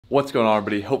What's going on,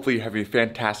 everybody? Hopefully you're having a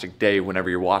fantastic day whenever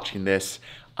you're watching this.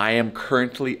 I am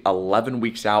currently 11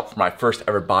 weeks out from my first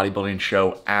ever bodybuilding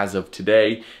show as of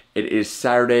today. It is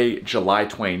Saturday, July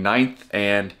 29th,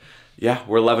 and yeah,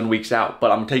 we're 11 weeks out.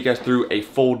 But I'm gonna take you guys through a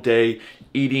full day,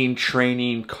 eating,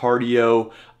 training,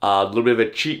 cardio, a little bit of a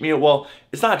cheat meal. Well,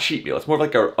 it's not a cheat meal. It's more of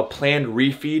like a planned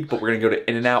refeed, but we're gonna go to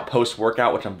In-N-Out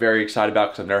post-workout, which I'm very excited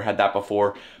about because I've never had that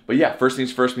before. But yeah, first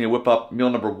things first, I'm gonna whip up meal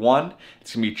number one.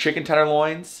 It's gonna be chicken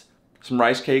tenderloins, some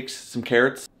rice cakes, some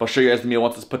carrots. I'll show you guys the meal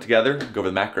once it's put together. Go over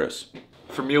the macros.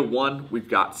 For meal one, we've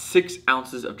got 6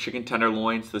 ounces of chicken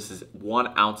tenderloins. This is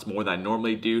 1 ounce more than I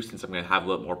normally do since I'm gonna have a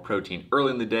little more protein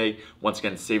early in the day. Once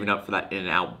again, saving up for that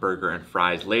In-N-Out burger and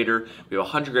fries later. We have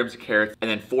 100 grams of carrots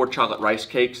and then 4 chocolate rice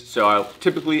cakes. So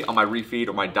typically on my refeed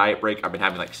or my diet break, I've been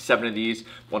having like 7 of these.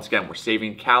 Once again, we're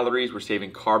saving calories, we're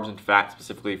saving carbs and fat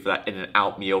specifically for that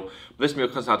In-N-Out meal. This meal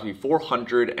comes out to be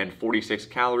 446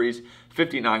 calories,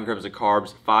 59 grams of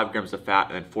carbs, 5 grams of fat,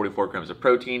 and then 44 grams of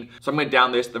protein. So I'm gonna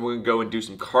down this, then we're gonna go and do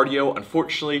some cardio.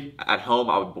 Unfortunately, at home,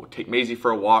 I would take Maisie for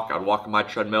a walk. I would walk on my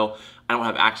treadmill. I don't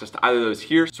have access to either of those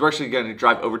here. So we're actually gonna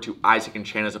drive over to Isaac and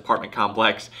Shanna's apartment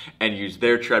complex and use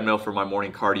their treadmill for my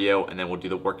morning cardio, and then we'll do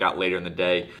the workout later in the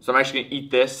day. So I'm actually gonna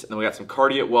eat this, and then we got some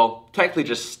cardio. Well, technically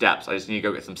just steps. I just need to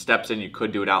go get some steps in. You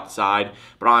could do it outside,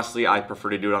 but honestly, I prefer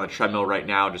to do it on the treadmill right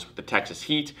now, just with the Texas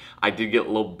heat. I did get a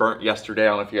little burnt yesterday. I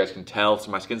don't know if you guys can tell, so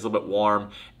my skin's a little bit warm,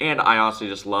 and I honestly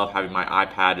just love having my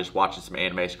iPad, just watching some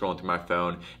anime, scrolling through my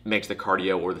phone. It makes the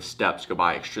cardio or the steps go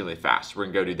by extremely fast. So we're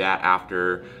gonna go do that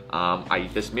after I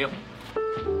eat this meal.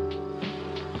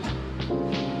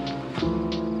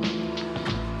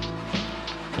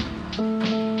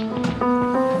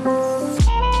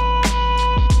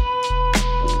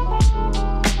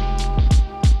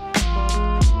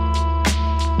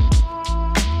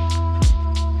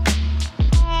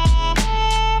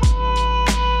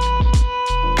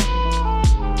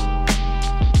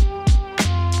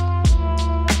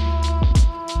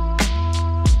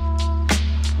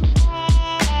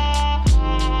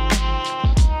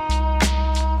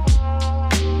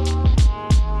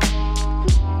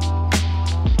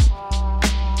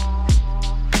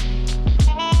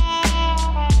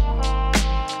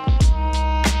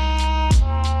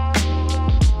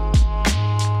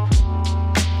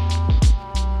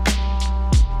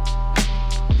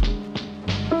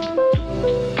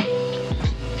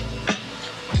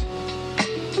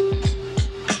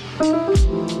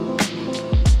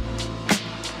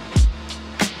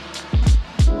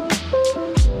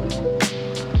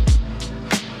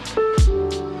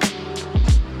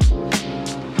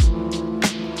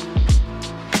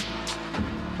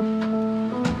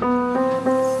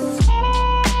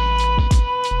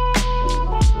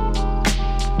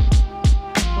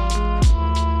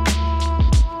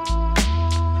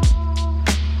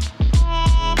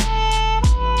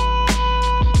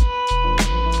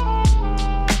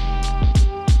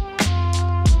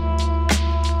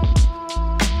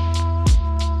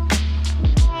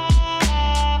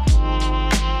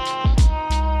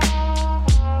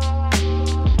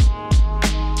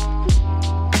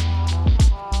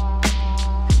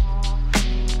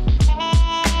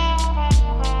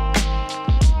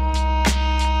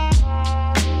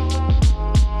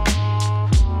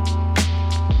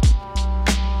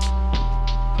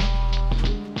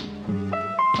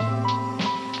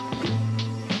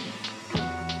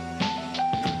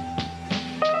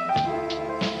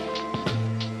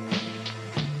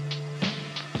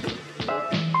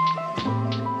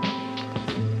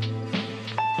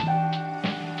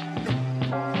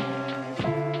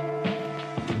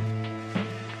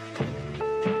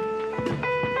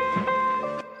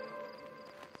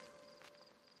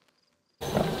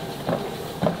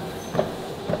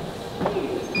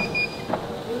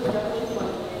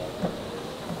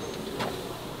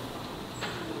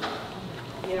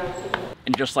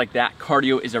 And just like that,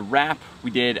 cardio is a wrap.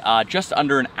 We did just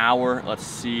under an hour. Let's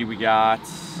see, we got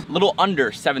a little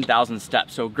under 7,000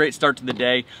 steps. So great start to the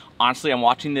day. Honestly, I'm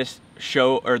watching this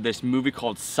show or this movie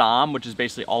called Som, which is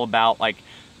basically all about like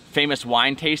famous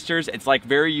wine tasters. It's like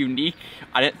very unique.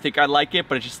 I didn't think I'd like it,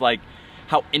 but it's just like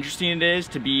how interesting it is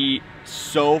to be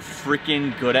so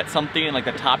freaking good at something and like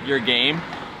the top of your game.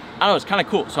 I don't know, it's kind of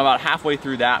cool. So I'm about halfway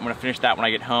through that. I'm gonna finish that when I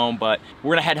get home, but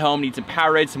we're gonna head home, need some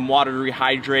Powerade, some water to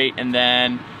rehydrate, and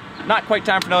then not quite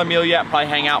time for another meal yet. Probably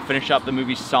hang out, finish up the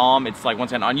movie Psalm. It's like,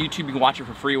 once again, on YouTube, you can watch it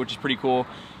for free, which is pretty cool.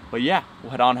 But yeah,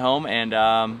 we'll head on home, and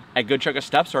a good chunk of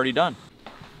steps already done.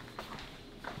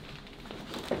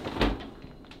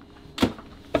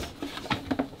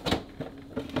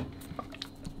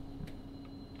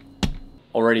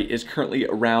 already. It is currently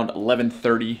around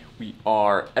 11:30. We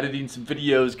are editing some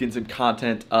videos, getting some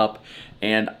content up,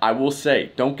 and I will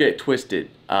say, don't get it twisted.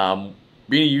 Being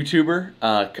a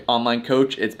YouTuber, online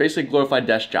coach, it's basically a glorified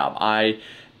desk job. I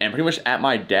am pretty much at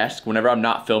my desk whenever I'm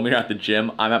not filming or at the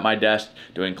gym. I'm at my desk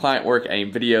doing client work,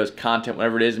 editing videos, content,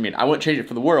 whatever it is. I mean, I wouldn't change it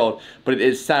for the world, but it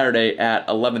is Saturday at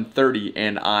 11:30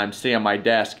 and I'm sitting on my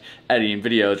desk editing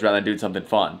videos rather than doing something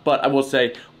fun. But I will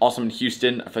say, also in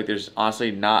Houston, I feel like there's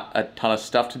honestly not a ton of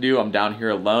stuff to do. I'm down here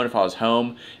alone. If I was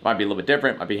home, it might be a little bit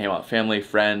different. Might be hanging out with family,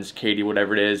 friends, Katie,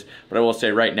 whatever it is. But I will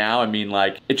say right now, I mean,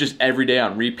 like, it's just every day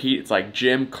on repeat. It's like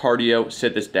gym, cardio,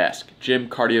 sit this desk. Gym,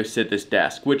 cardio, sit this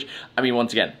desk. Which, I mean,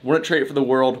 once again, wouldn't trade it for the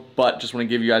world, but just want to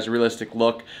give you guys a realistic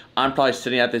look. I'm probably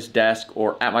sitting at this desk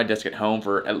or at my desk at home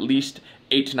for at least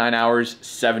 8 to 9 hours,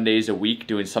 7 days a week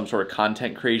doing some sort of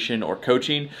content creation or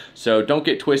coaching. So don't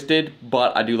get twisted,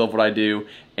 but I do love what I do.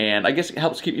 And I guess it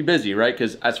helps keep me busy, right?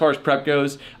 Because as far as prep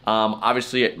goes,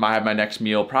 obviously I have my next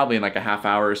meal probably in like a half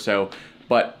hour or so,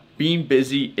 but being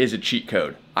busy is a cheat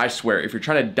code. I swear, if you're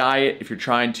trying to diet, if you're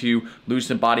trying to lose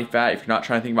some body fat, if you're not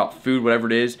trying to think about food, whatever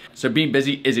it is. So being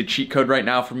busy is a cheat code right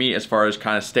now for me as far as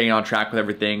kind of staying on track with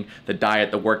everything, the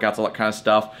diet, the workouts, all that kind of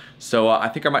stuff. So I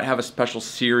think I might have a special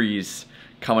series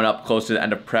coming up close to the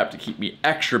end of prep to keep me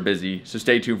extra busy, so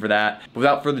stay tuned for that. But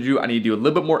without further ado, I need to do a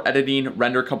little bit more editing,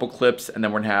 render a couple clips, and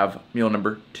then we're gonna have meal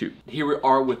number 2. Here we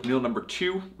are with meal number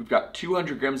 2. We've got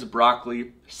 200 grams of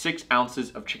broccoli, 6 ounces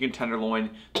of chicken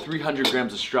tenderloin, 300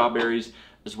 grams of strawberries,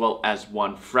 as well as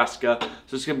 1 Fresca. So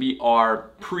this is gonna be our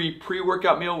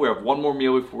pre-workout meal. We have one more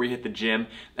meal before we hit the gym,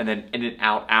 and then in and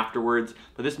out afterwards.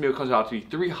 But this meal comes out to be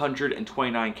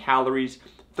 329 calories,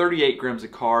 38 grams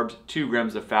of carbs, 2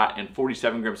 grams of fat, and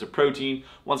 47 grams of protein.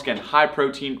 Once again, high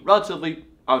protein, relatively,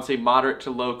 I would say moderate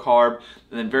to low carb,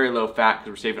 and then very low fat because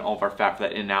we're saving all of our fat for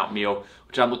that In-N-Out meal,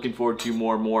 which I'm looking forward to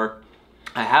more and more.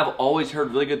 I have always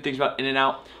heard really good things about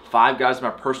In-N-Out. Five Guys is my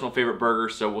personal favorite burger,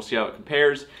 so we'll see how it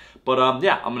compares. But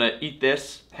yeah, I'm gonna eat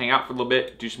this, hang out for a little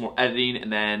bit, do some more editing,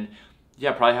 and then,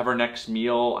 yeah, probably have our next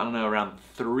meal, I don't know, around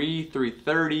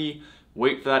 3:30.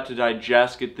 Wait for that to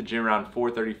digest, get to the gym around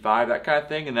 4:35, that kind of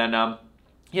thing. And then,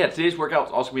 yeah, today's workout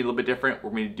is also going to be a little bit different.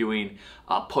 We're going to be doing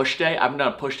a push day. I haven't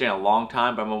done a push day in a long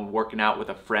time, but I'm going to be working out with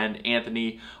a friend,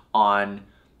 Anthony, on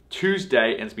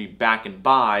Tuesday, and it's going to be back and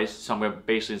buys. So I'm going to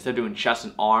basically, instead of doing chest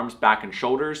and arms, back and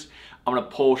shoulders, I'm going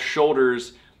to pull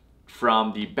shoulders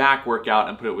from the back workout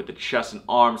and put it with the chest and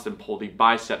arms, then pull the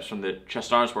biceps from the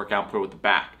chest and arms workout and put it with the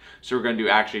back. So we're gonna do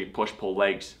actually push-pull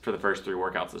legs for the first 3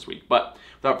 workouts this week. But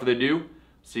without further ado,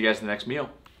 see you guys in the next meal.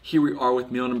 Here we are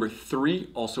with meal number 3,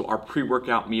 also our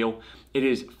pre-workout meal. It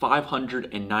is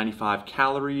 595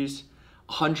 calories,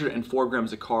 104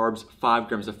 grams of carbs, 5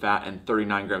 grams of fat, and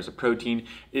 39 grams of protein.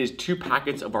 It is 2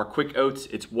 packets of our quick oats.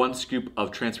 It's 1 scoop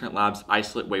of Transparent Labs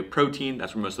isolate whey protein.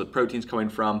 That's where most of the protein's coming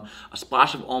from. A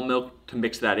splash of almond milk to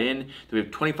mix that in. Then we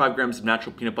have 25 grams of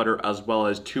natural peanut butter as well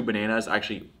as 2 bananas. I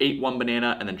actually ate 1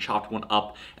 banana and then chopped 1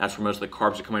 up. And that's where most of the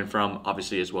carbs are coming from,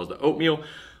 obviously, as well as the oatmeal.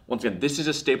 Once again, this is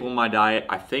a staple in my diet.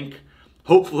 I think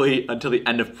hopefully until the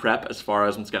end of prep, as far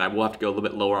as, once again, I will have to go a little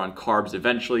bit lower on carbs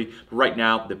eventually. But right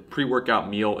now, the pre-workout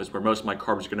meal is where most of my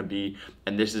carbs are gonna be,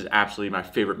 and this is absolutely my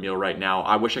favorite meal right now.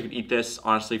 I wish I could eat this,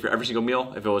 honestly, for every single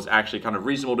meal, if it was actually kind of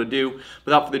reasonable to do.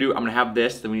 Without further ado, I'm gonna have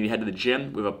this, then we need to head to the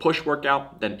gym. We have a push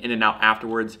workout, then in and out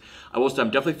afterwards. I will say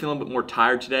I'm definitely feeling a bit more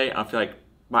tired today. I feel like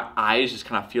my eyes just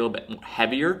kind of feel a bit more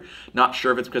heavier. Not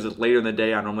sure if it's because it's later in the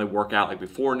day. I normally work out like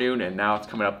before noon, and now it's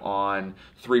coming up on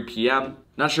 3 p.m.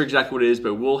 Not sure exactly what it is,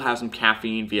 but we'll have some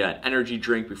caffeine via an energy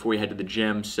drink before we head to the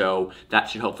gym, so that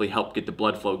should hopefully help get the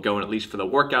blood flow going, at least for the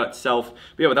workout itself.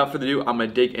 But yeah, without further ado, I'm gonna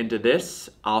dig into this.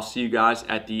 I'll see you guys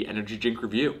at the energy drink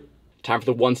review. Time for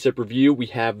the 1-sip review. We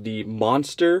have the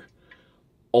Monster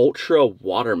Ultra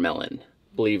Watermelon,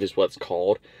 I believe is what it's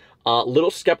called. Little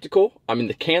skeptical. I mean,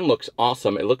 the can looks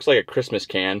awesome. It looks like a Christmas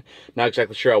can. Not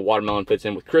exactly sure how watermelon fits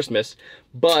in with Christmas,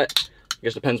 but I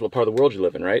guess it depends what part of the world you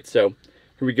live in, right? So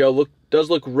here we go. Does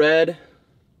look red.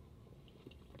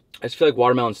 I just feel like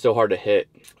watermelon's so hard to hit.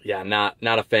 Yeah, not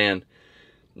a fan.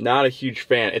 Not a huge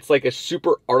fan. It's like a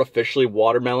super artificially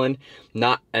watermelon,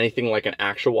 not anything like an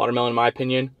actual watermelon in my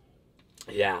opinion.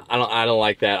 Yeah, I don't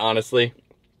like that, honestly.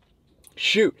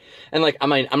 Shoot. And like, I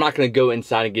mean, I'm not going to go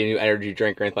inside and get a new energy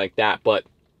drink or anything like that, but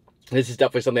this is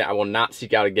definitely something I will not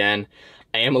seek out again.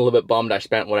 I am a little bit bummed I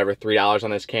spent whatever $3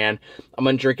 on this can. I'm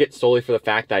going to drink it solely for the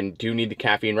fact that I do need the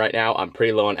caffeine right now. I'm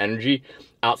pretty low on energy.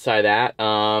 Outside of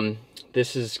that,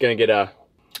 this is going to get a,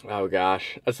 oh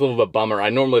gosh, that's a little bit of a bummer. I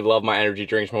normally love my energy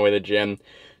drinks on my way to the gym.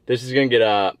 This is going to get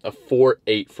a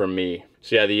 4.8 from me.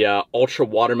 So yeah, the Ultra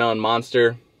Watermelon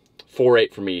Monster,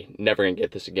 4.8 for me. Never going to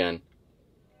get this again.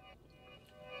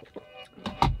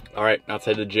 All right,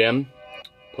 outside the gym,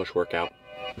 push workout.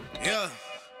 Yeah.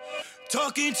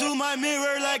 Talking to my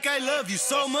mirror like I love you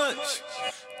so much.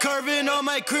 Curving on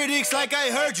my critics like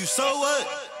I heard you, so what?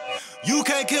 You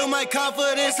can't kill my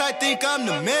confidence, I think I'm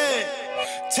the man.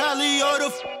 Tally all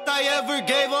the I ever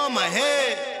gave on my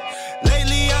head.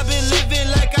 Lately I've been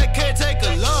living like I can't take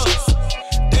a loss.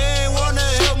 They ain't wanna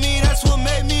help me, that's what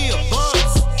made me a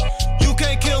boss. You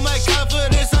can't kill my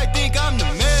confidence, I think I'm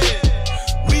the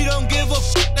man. We don't give a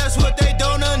that's what they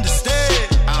don't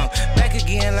understand. I'm back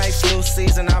again like flu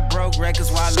season, I broke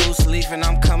records while loose leafing.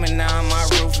 I'm coming down my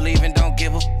roof, leaving, don't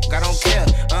give a I don't care.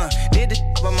 Did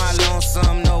the by my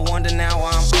lonesome, no wonder now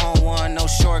I'm on one. No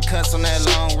shortcuts on that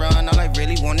long run, all I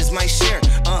really want is my share.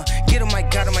 Get him, I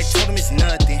got him, I told him it's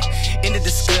nothing. In the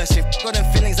discussion, all them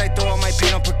feelings, I throw all my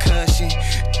pain on percussion.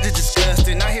 It's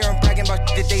disgusting, I hear them bragging about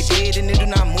that they did, and it do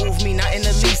not move me, not in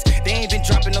the least. They ain't been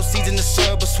dropping no seeds in the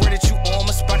soil, but swear that you on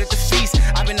my spot at the feast.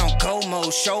 I've been on go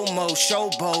mode,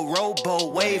 showboat,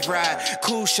 rowboat, wave ride.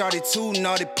 Cool shorty, too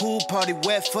naughty, pool party,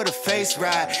 wet for the face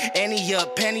ride. Annie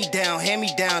up, penny down, hand me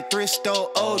down, thrift store,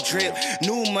 old drip.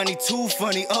 New money, too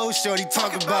funny, old shorty,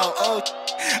 talk about old.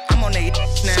 I'm on they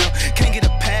now, can't get a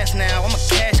pass now, I'm a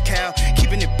cash cow,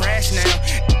 keeping it brash now.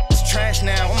 It's trash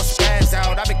now, I'ma spaz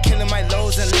out. I've been killing my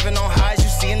lows and living on highs. You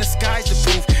see in the skies the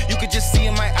proof. You could just see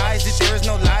in my eyes that there is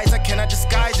no lies. I cannot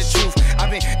disguise the truth.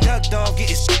 I've been ducked off,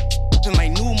 getting in my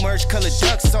new merch, colored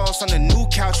duck sauce on the new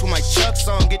couch with my Chucks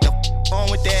on. Get the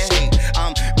on with that hate.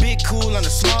 I'm big cool on the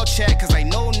small chat, cause I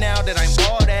know now that I'm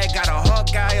all that. Got a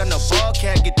hawk guy on the ball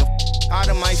cat, get the out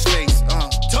of my face.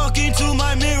 Talking to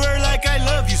my mirror like I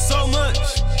love you so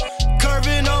much.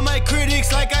 Curving on my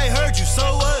critics like I heard you, so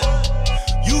what?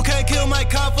 You can't kill my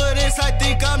confidence, I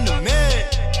think I'm the man.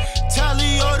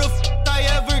 Tally all the I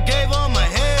ever gave on my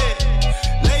head.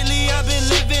 Lately I've been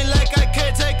living like I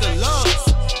can't take a loss.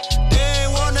 They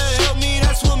ain't wanna help me,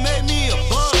 that's what made me a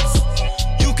boss.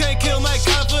 You can't kill my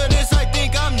confidence, I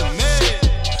think I'm the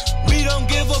man. We don't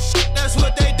give a that's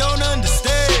what they don't understand.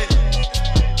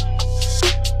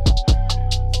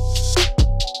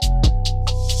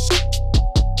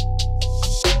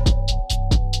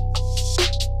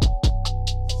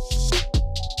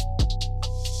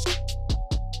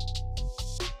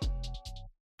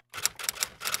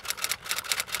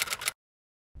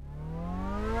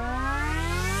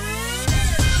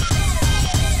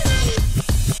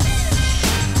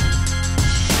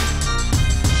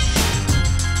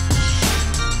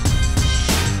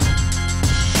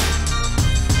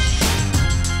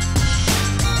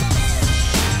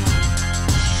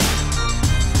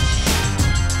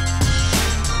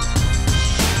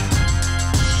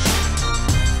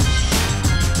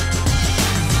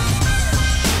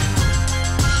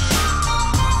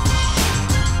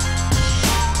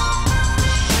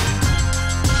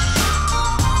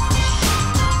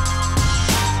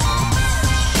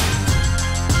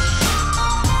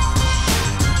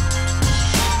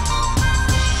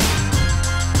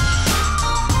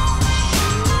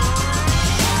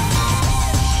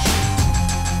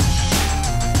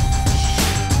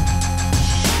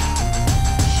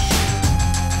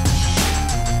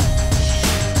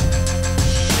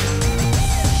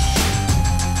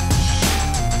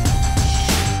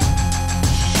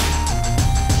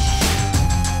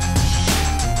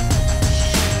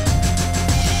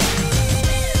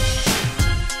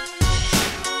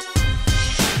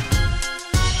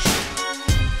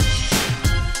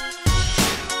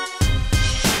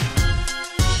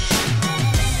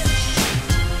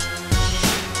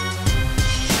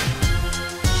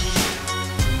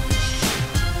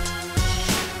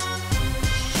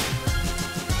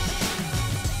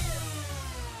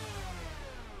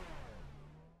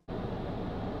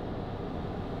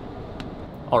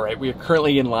 All right, we are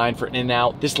currently in line for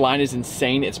In-N-Out. This line is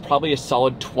insane. It's probably a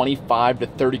solid 25 to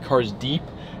 30 cars deep.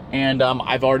 And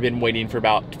I've already been waiting for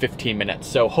about 15 minutes.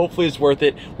 So hopefully it's worth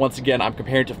it. Once again, I'm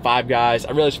comparing it to Five Guys.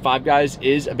 I realize Five Guys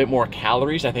is a bit more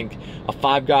calories. I think a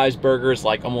Five Guys burger is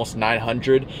like almost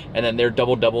 900, and then their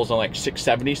double doubles on like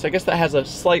 670. So I guess that has a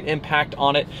slight impact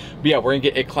on it. But yeah, we're gonna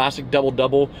get a classic double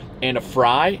double and a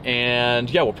fry. And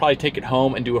yeah, we'll probably take it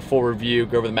home and do a full review,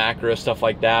 go over the macros, stuff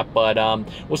like that. But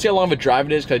we'll see how long of a drive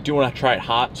it is, because I do want to try it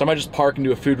hot. So I might just park and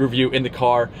do a food review in the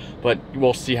car, but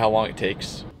we'll see how long it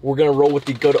takes. We're gonna roll with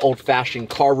the good old-fashioned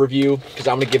car review, because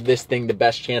I'm gonna give this thing the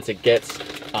best chance it gets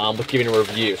with giving a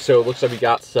review. So it looks like we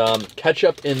got some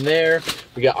ketchup in there.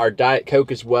 We got our Diet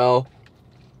Coke as well.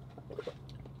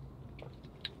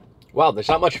 Wow, there's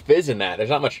not much fizz in that.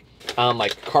 There's not much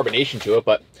like carbonation to it,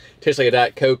 but it tastes like a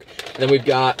Diet Coke. And then we've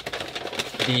got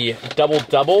the double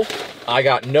double. I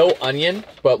got no onion,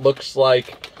 but looks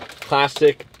like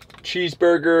classic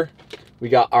cheeseburger. We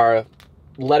got our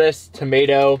lettuce,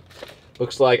 tomato,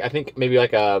 looks like, I think maybe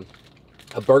like a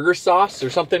burger sauce or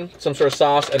something, some sort of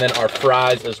sauce, and then our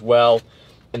fries as well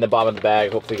in the bottom of the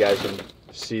bag. Hopefully you guys can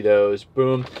see those.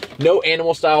 Boom. No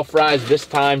animal style fries this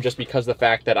time, just because of the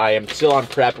fact that I am still on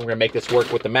prep and we're gonna make this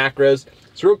work with the macros.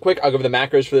 So real quick, I'll go over the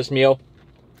macros for this meal.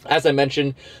 As I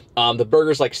mentioned, the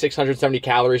burger's like 670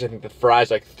 calories. I think the fries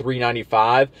like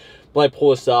 395. Let me pull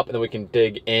this up and then we can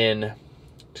dig in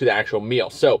to the actual meal.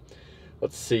 So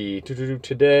let's see,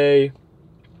 today.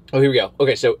 Oh, here we go.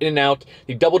 Okay, so In-N-Out,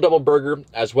 the double burger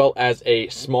as well as a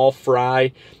small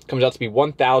fry comes out to be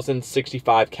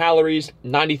 1,065 calories,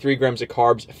 93 grams of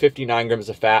carbs, 59 grams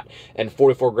of fat, and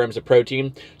 44 grams of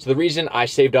protein. So the reason I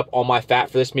saved up all my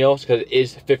fat for this meal is because it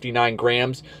is 59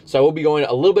 grams. So I will be going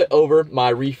a little bit over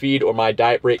my refeed or my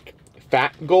diet break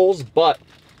fat goals, but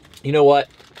you know what?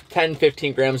 10,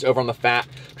 15 grams over on the fat,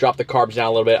 drop the carbs down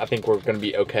a little bit. I think we're gonna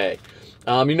be okay.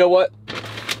 You know what?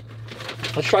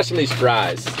 Let's try some of these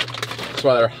fries. That's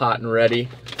why they're hot and ready.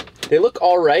 They look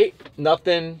all right,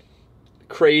 nothing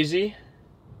crazy.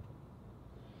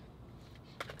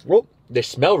 Well, they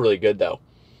smell really good though.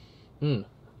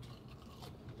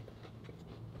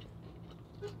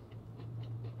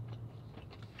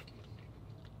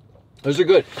 Those are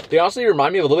good. They honestly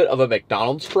remind me of a little bit of a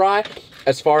McDonald's fry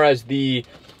as far as the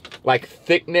like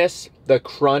thickness, the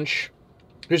crunch.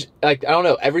 There's like, I don't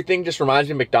know, everything just reminds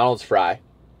me of McDonald's fry.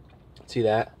 See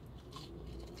that?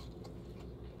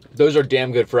 Those are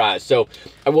damn good fries. So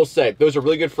I will say, those are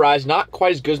really good fries. Not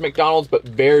quite as good as McDonald's, but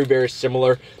very, very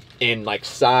similar in like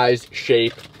size,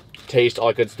 shape, taste, all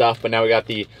that good stuff. But now we got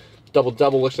the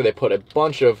double. Looks like they put a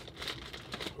bunch of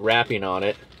wrapping on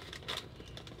it.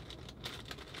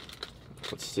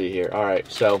 Let's see here. All right,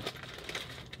 so I'm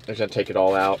just gonna take it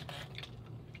all out.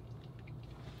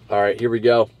 All right, here we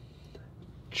go.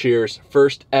 Cheers.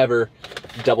 First ever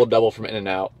double from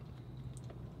In-N-Out.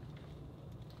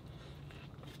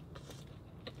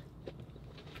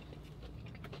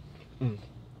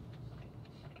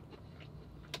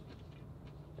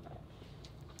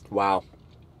 Wow.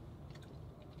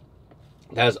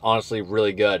 That is honestly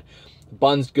really good.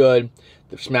 Bun's good.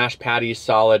 The smashed patty is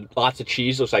solid. Lots of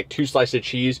cheese. Looks like 2 slices of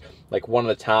cheese, like one on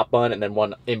the top bun and then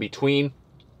one in between.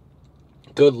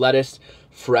 Good lettuce,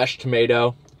 fresh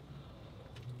tomato.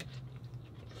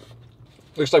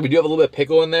 Looks like we do have a little bit of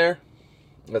pickle in there.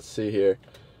 Let's see here.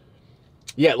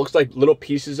 Yeah, it looks like little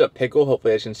pieces of pickle.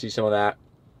 Hopefully I can see some of that.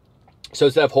 So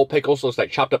instead of whole pickles, so it's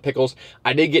like chopped up pickles.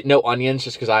 I did get no onions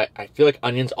just because I feel like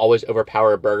onions always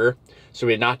overpower a burger. So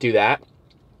we did not do that.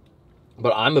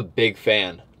 But I'm a big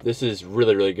fan. This is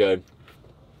really, really good.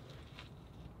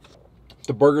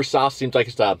 The burger sauce seems like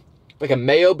it's like a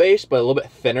mayo base, but a little bit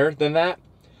thinner than that.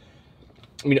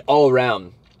 I mean, all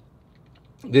around,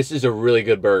 this is a really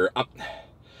good burger.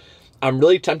 I'm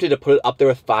really tempted to put it up there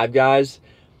with Five Guys.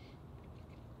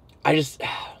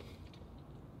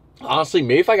 Honestly,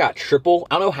 maybe if I got triple,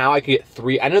 I don't know how I could get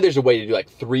 3. I know there's a way to do like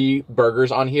 3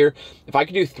 burgers on here. If I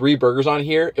could do 3 burgers on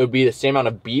here, it would be the same amount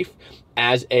of beef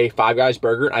as a Five Guys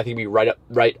burger. I think it'd be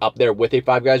right up there with a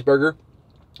Five Guys burger.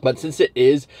 But since it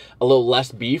is a little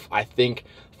less beef, I think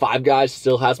Five Guys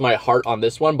still has my heart on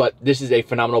this one. But this is a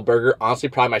phenomenal burger. Honestly,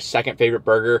 probably my second favorite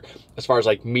burger as far as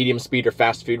like medium speed or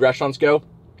fast food restaurants go.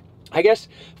 I guess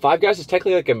Five Guys is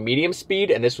technically like a medium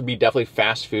speed, and this would be definitely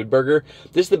fast food burger.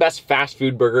 This is the best fast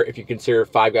food burger if you consider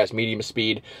Five Guys medium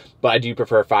speed, but I do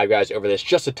prefer Five Guys over this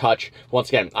just a touch. Once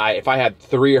again, if I had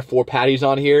 3 or 4 patties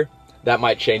on here, that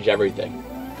might change everything.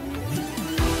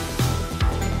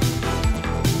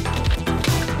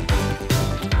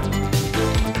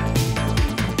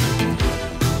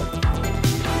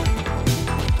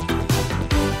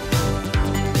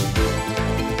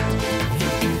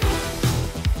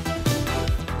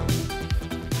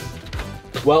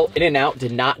 Well, In-N-Out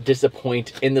did not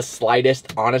disappoint in the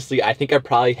slightest. Honestly, I think I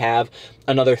probably have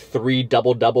another 3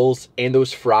 doubles, and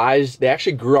those fries, they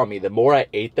actually grew on me. The more I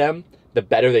ate them, the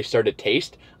better they started to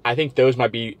taste. I think those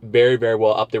might be very, very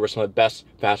well up there with some of the best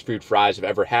fast food fries I've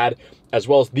ever had, as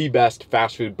well as the best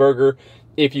fast food burger,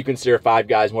 if you consider Five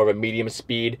Guys more of a medium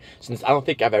speed, since I don't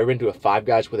think I've ever been to a Five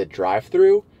Guys with a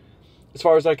drive-thru, as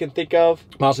far as I can think of.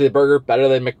 Honestly, the burger, better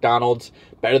than McDonald's,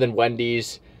 better than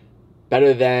Wendy's,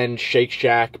 better than Shake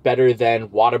Shack, better than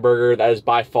Whataburger. That is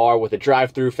by far, with a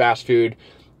drive-thru fast food,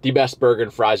 the best burger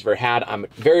and fries I've ever had. I'm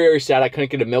very, very sad I couldn't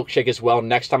get a milkshake as well.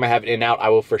 Next time I have In-N-Out, I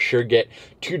will for sure get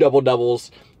 2 doubles,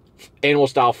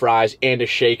 animal-style fries, and a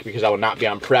shake, because I will not be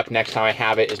on prep next time I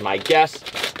have it, is my guess.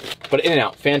 But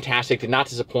In-N-Out, fantastic, did not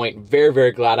disappoint. Very,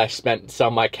 very glad I spent some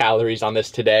of my calories on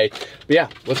this today. But yeah,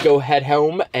 let's go head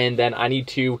home, and then I need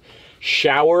to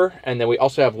shower, and then we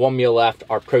also have one meal left,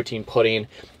 our protein pudding.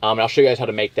 And I'll show you guys how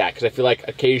to make that, because I feel like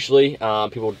occasionally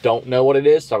people don't know what it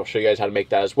is, so I'll show you guys how to make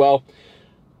that as well.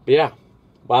 But yeah,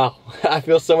 wow, I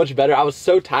feel so much better. I was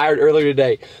so tired earlier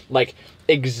today, like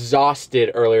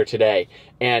exhausted earlier today,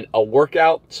 and a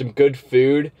workout, some good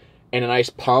food, and a nice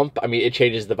pump, I mean, it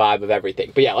changes the vibe of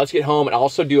everything. But yeah, let's get home and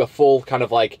also do a full kind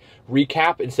of like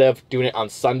recap. Instead of doing it on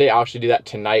Sunday, I'll actually do that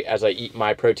tonight as I eat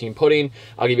my protein pudding.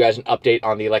 I'll give you guys an update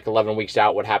on the like 11 weeks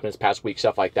out, what happened this past week,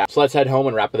 stuff like that. So let's head home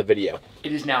and wrap up the video.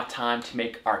 It is now time to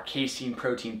make our casein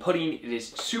protein pudding. It is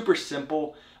super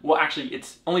simple. Well, actually,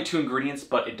 it's only 2 ingredients,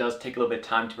 but it does take a little bit of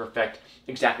time to perfect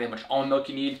exactly how much almond milk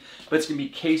you need. But it's gonna be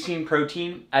casein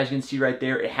protein. As you can see right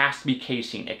there, it has to be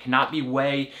casein. It cannot be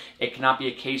whey. It cannot be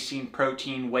a casein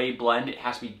protein whey blend. It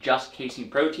has to be just casein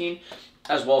protein,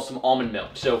 as well as some almond milk.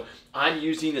 So I'm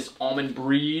using this Almond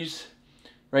Breeze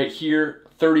right here,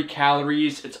 30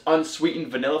 calories. It's unsweetened,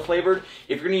 vanilla flavored.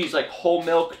 If you're gonna use like whole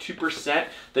milk, 2%,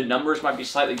 the numbers might be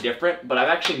slightly different, but I've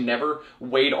actually never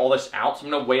weighed all this out. So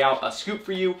I'm gonna weigh out a scoop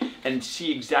for you and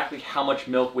see exactly how much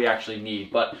milk we actually need.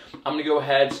 But I'm gonna go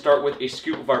ahead, start with a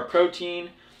scoop of our protein.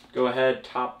 Go ahead,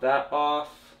 top that off.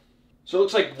 So it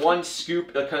looks like 1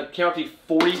 scoop came out to be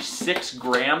 46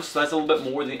 grams, so that's a little bit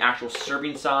more than the actual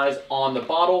serving size on the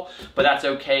bottle, but that's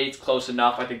okay, it's close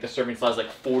enough. I think the serving size is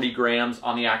like 40 grams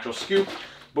on the actual scoop,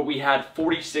 but we had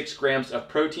 46 grams of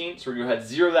protein, so we're gonna go ahead and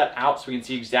zero that out so we can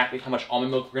see exactly how much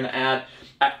almond milk we're gonna add.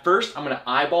 At first, I'm gonna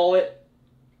eyeball it,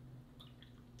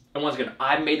 and once again,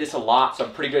 I've made this a lot, so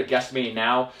I'm pretty good at guesstimating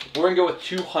now. We're gonna go with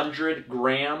 200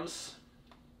 grams.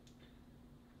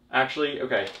 Actually,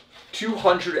 okay.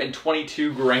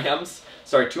 222 grams,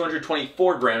 sorry,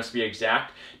 224 grams to be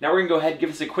exact. Now we're gonna go ahead and give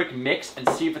this a quick mix and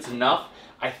see if it's enough.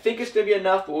 I think it's gonna be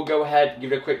enough, but we'll go ahead and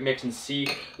give it a quick mix and see.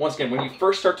 Once again, when you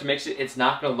first start to mix it, it's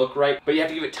not gonna look right, but you have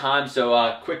to give it time,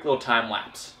 so quick little time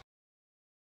lapse.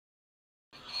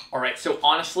 All right, so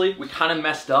honestly, we kind of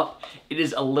messed up. It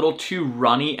is a little too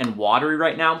runny and watery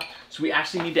right now, so we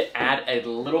actually need to add a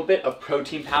little bit of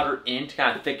protein powder in to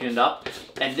kind of thicken it up.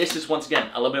 And this is, once again,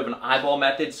 a little bit of an eyeball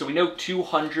method. So we know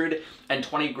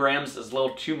 220 grams is a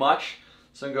little too much.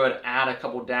 So I'm going to go ahead and add a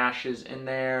couple dashes in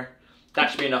there. That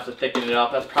should be enough to thicken it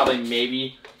up. That's probably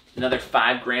maybe another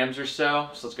 5 grams or so.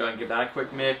 So let's go ahead and give that a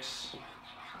quick mix.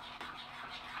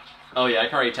 Oh yeah, I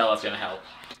can already tell that's gonna help.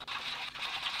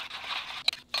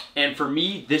 And for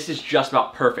me, this is just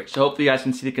about perfect. So hopefully you guys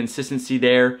can see the consistency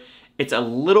there. It's a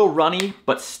little runny,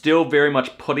 but still very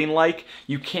much pudding-like.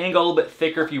 You can go a little bit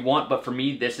thicker if you want, but for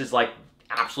me, this is like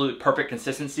absolute perfect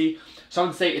consistency. So I'm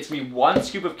gonna say it's gonna be 1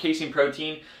 scoop of casein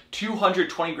protein,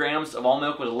 220 grams of almond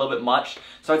milk was a little bit much.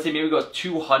 So I'd say maybe go with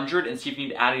 200 and see if you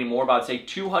need to add any more, but I'd say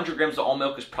 200 grams of almond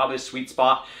milk is probably a sweet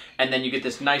spot. And then you get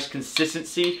this nice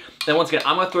consistency. Then once again,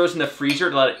 I'm gonna throw this in the freezer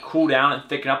to let it cool down and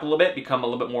thicken up a little bit, become a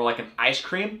little bit more like an ice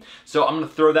cream. So I'm gonna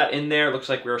throw that in there. Looks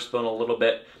like we were spilling a little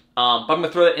bit. But I'm gonna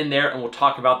throw that in there and we'll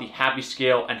talk about the happy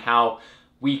scale and how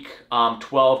week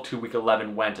 12 to week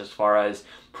 11 went as far as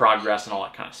progress and all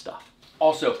that kind of stuff.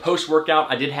 Also,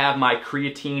 post-workout, I did have my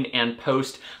creatine and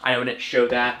post. I know I didn't show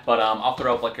that, but I'll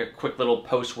throw up like a quick little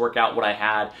post-workout, what I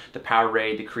had, the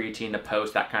Powerade, the creatine, the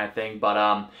post, that kind of thing.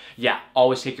 But yeah,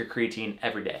 always take your creatine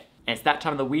every day. And it's that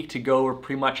time of the week to go over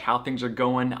pretty much how things are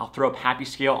going. I'll throw up happy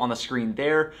scale on the screen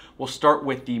there. We'll start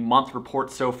with the month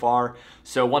report so far.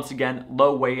 So once again,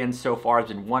 low weigh-in so far has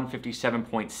been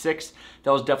 157.6.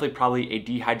 That was definitely probably a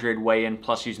dehydrated weigh-in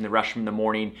plus using the restroom in the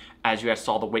morning. As you guys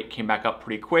saw, the weight came back up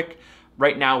pretty quick.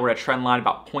 Right now, we're at a trend line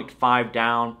about 0.5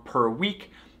 down per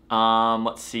week.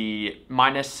 Let's see,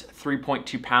 minus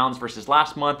 3.2 pounds versus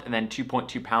last month, and then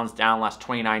 2.2 pounds down last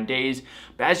 29 days.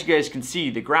 But as you guys can see,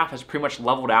 the graph has pretty much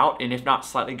leveled out, and if not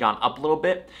slightly gone up a little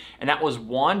bit. And that was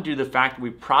one, due to the fact that we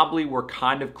probably were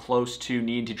kind of close to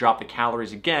needing to drop the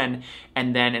calories again.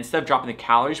 And then instead of dropping the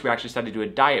calories, we actually decided to do a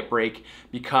diet break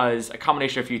because a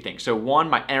combination of a few things. So one,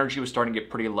 my energy was starting to get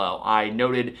pretty low. I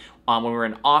noted when we were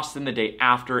in Austin the day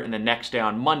after and the next day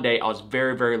on Monday, I was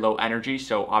very, very low energy.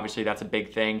 So obviously that's a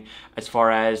big thing. As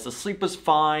far as the sleep was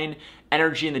fine,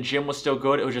 energy in the gym was still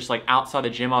good. It was just like outside the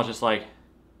gym, I was just like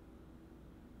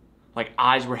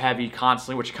eyes were heavy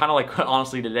constantly, which kind of like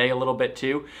honestly today a little bit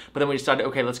too. But then we decided,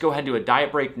 okay, let's go ahead and do a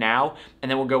diet break now. And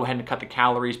then we'll go ahead and cut the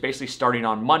calories basically starting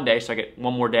on Monday. So I get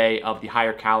one more day of the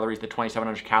higher calories, the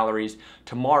 2,700 calories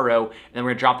tomorrow. And then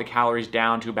we're gonna drop the calories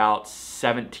down to about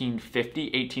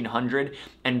 1,750, 1,800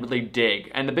 and really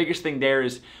dig. And the biggest thing there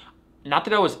is, not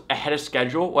that I was ahead of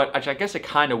schedule, which I guess it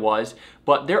kind of was,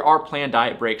 but there are planned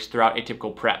diet breaks throughout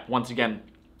Atypical Prep. Once again,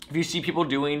 If you see people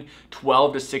doing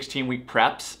 12 to 16 week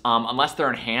preps, unless they're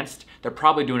enhanced, they're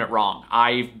probably doing it wrong.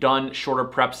 I've done shorter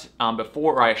preps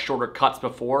before, or I have shorter cuts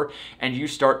before, and you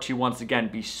start to, once again,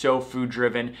 be so food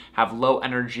driven, have low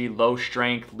energy, low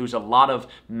strength, lose a lot of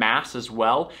mass as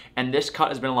well. And this cut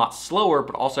has been a lot slower,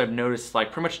 but also I've noticed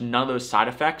like pretty much none of those side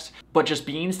effects. But just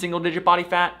being single digit body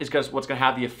fat is what's gonna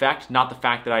have the effect, not the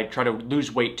fact that I try to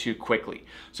lose weight too quickly.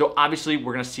 So obviously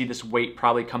we're gonna see this weight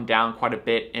probably come down quite a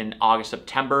bit in August,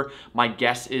 September. My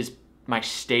guess is my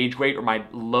stage weight or my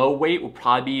low weight will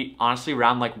probably be honestly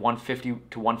around like 150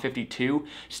 to 152.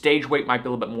 Stage weight might be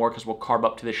a little bit more because we'll carb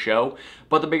up to the show.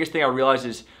 But the biggest thing I realize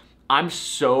is I'm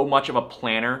so much of a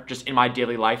planner just in my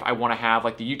daily life. I want to have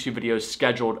like the YouTube videos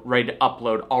scheduled, ready to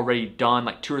upload, already done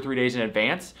like 2 or 3 days in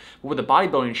advance. But with a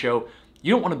bodybuilding show,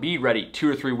 you don't want to be ready 2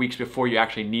 or 3 weeks before you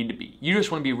actually need to be. You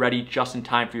just want to be ready just in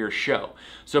time for your show.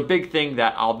 So a big thing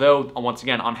that, although once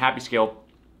again on Happy Scale,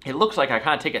 it looks like I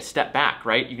kind of take a step back,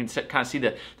 right? You can kind of see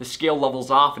the scale levels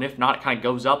off, and if not, it kind of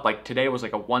goes up. Like today was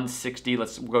like a 160,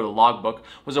 let's go to the logbook,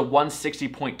 was a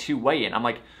 160.2 weigh-in. I'm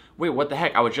like, wait, what the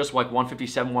heck? I was just like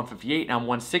 157, 158, and I'm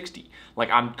 160. Like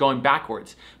I'm going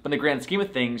backwards. But in the grand scheme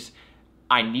of things,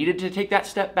 I needed to take that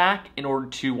step back in order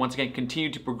to, once again, continue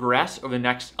to progress over the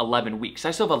next 11 weeks. I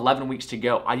still have 11 weeks to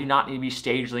go. I do not need to be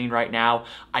stage lean right now.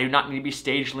 I do not need to be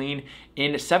stage lean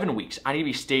in 7 weeks. I need to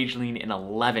be stage lean in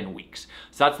 11 weeks.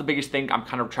 So that's the biggest thing I'm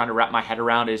kind of trying to wrap my head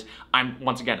around is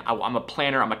once again, I'm a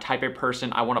planner. I'm a type A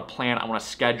person. I want to plan. I want to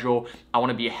schedule. I want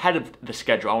to be ahead of the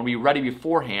schedule. I want to be ready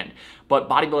beforehand. But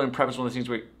bodybuilding prep is one of those things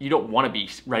where you don't want to be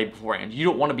ready beforehand. You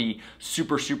don't want to be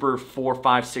super 4,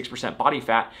 5, 6% body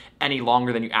fat any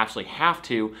longer than you absolutely have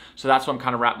to. So that's what I'm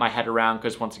kind of wrapping my head around,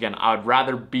 because once again, I would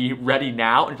rather be ready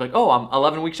now and be like, oh, I'm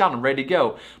 11 weeks out, I'm ready to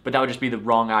go. But that would just be the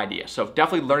wrong idea. So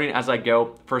definitely learning as I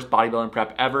go. First bodybuilding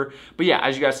prep ever. But yeah,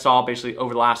 as you guys saw, basically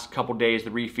over the last couple days, the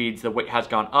refeeds, the weight has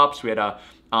gone up. So we had a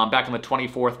back on the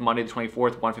 24th, Monday the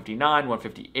 24th, 159,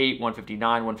 158,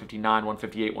 159, 159,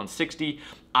 158, 160.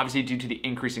 Obviously, due to the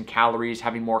increase in calories,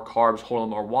 having more carbs, holding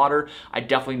more water, I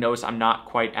definitely noticed I'm not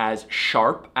quite as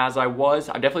sharp as I was.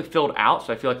 I'm definitely filled out,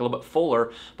 so I feel like a little bit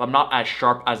fuller, but I'm not as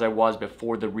sharp as I was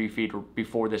before the refeed or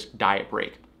before this diet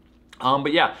break.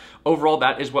 But yeah, overall,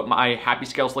 that is what my Happy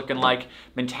Scale is looking like.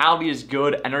 Mentality is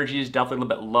good. Energy is definitely a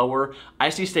little bit lower. I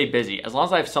just need to stay busy. As long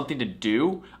as I have something to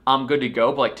do, I'm good to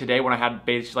go. But like today, when I had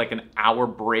basically like an hour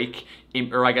break,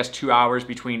 or I guess 2 hours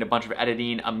between a bunch of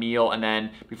editing, a meal, and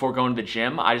then before going to the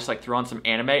gym, I just like threw on some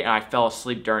anime and I fell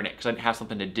asleep during it because I didn't have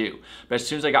something to do. But as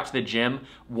soon as I got to the gym,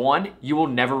 one, you will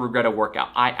never regret a workout.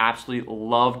 I absolutely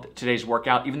loved today's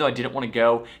workout. Even though I didn't want to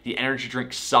go, the energy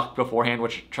drink sucked beforehand,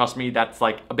 which trust me, that's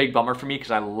like a big bummer for me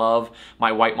because I love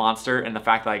my white Monster, and the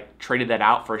fact that I traded that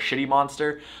out for a shitty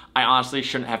Monster, I honestly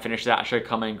shouldn't have finished that. I should have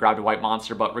come in and grabbed a white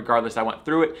Monster, but regardless, I went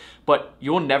through it. But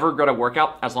you will never regret a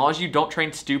workout. As long as you don't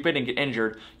train stupid and get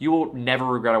injured, you will never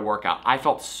regret a workout. I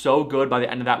felt so good by the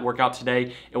end of that workout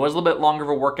today. It was a little bit longer of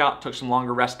a workout, took some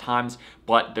longer rest times,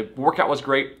 but the workout was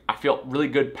great. I felt really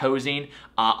good posing.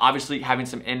 Obviously, having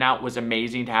some in-out was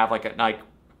amazing to have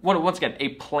once again, a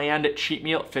planned cheat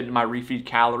meal fit into my refeed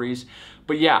calories.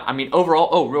 But yeah, I mean, overall,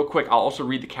 oh, real quick, I'll also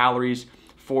read the calories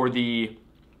for the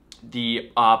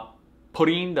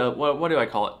pudding, what do I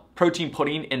call it? Protein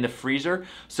pudding in the freezer.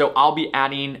 So I'll be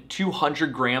adding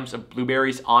 200 grams of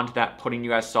blueberries onto that pudding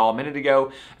you guys saw a minute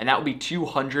ago, and that will be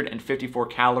 254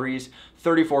 calories,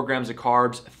 34 grams of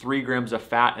carbs, 3 grams of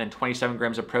fat, and 27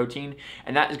 grams of protein.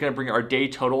 And that is gonna bring our day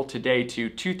total today to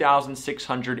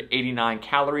 2,689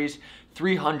 calories,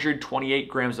 328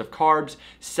 grams of carbs,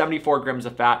 74 grams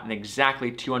of fat, and exactly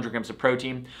 200 grams of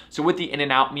protein. So with the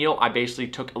In-N-Out meal, I basically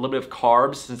took a little bit of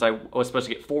carbs, since I was supposed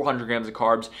to get 400 grams of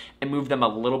carbs, and moved them a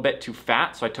little bit to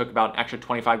fat. So I took about an extra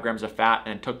 25 grams of fat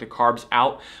and took the carbs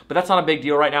out. But that's not a big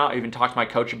deal right now. I even talked to my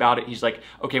coach about it. He's like,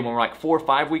 okay, when we're like 4 or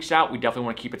 5 weeks out, we definitely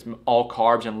want to keep it all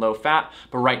carbs and low fat.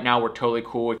 But right now, we're totally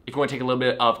cool if you want to take a little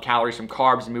bit of calories from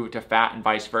carbs and move it to fat and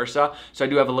vice versa. So I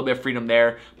do have a little bit of freedom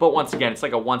there. But once again, it's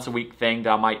like a once a week thing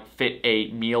that I might fit a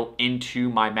meal into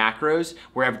my macros,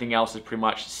 where everything else is pretty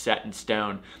much set in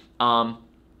stone. But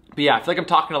yeah, I feel like I'm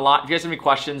talking a lot. If you guys have any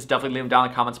questions, definitely leave them down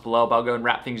in the comments below, but I'll go and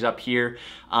wrap things up here.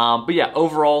 But yeah,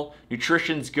 overall,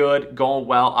 nutrition's good, going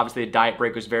well. Obviously, the diet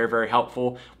break was very, very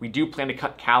helpful. We do plan to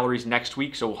cut calories next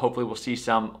week, so hopefully we'll see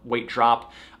some weight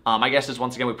drop. My guess is,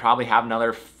 once again, we probably have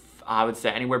another, I would say,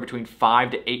 anywhere between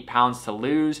 5 to 8 pounds to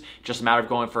lose. Just a matter of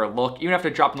going for a look. Even if I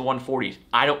drop in the 140s,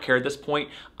 I don't care at this point.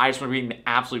 I just want to be in the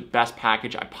absolute best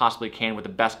package I possibly can, with the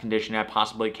best conditioning I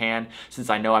possibly can, since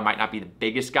I know I might not be the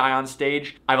biggest guy on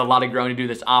stage. I have a lot of growing to do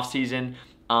this off season.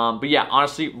 But yeah,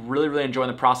 honestly, really enjoying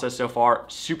the process so far.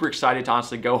 Super excited to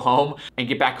honestly go home and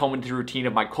get back home into the routine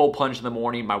of my cold plunge in the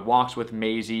morning, my walks with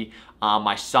Maisie,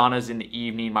 my saunas in the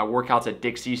evening, my workouts at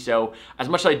Dixie. So as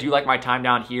much as I do like my time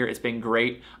down here, it's been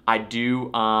great. I do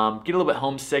get a little bit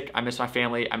homesick. I miss my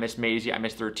family. I miss Maisie. I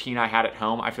miss the routine I had at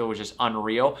home. I feel it was just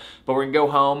unreal. But we're gonna go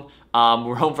home.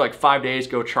 We're home for like 5 days,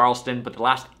 go to Charleston, but the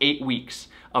last 8 weeks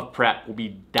of prep will be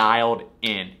dialed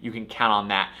in. You can count on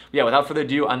that. But yeah, without further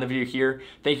ado, I'll end the video here.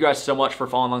 Thank you guys so much for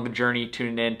following along the journey,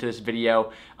 tuning in to this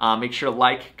video. Make sure to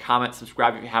like, comment,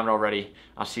 subscribe if you haven't already.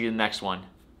 I'll see you in the next one.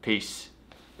 Peace.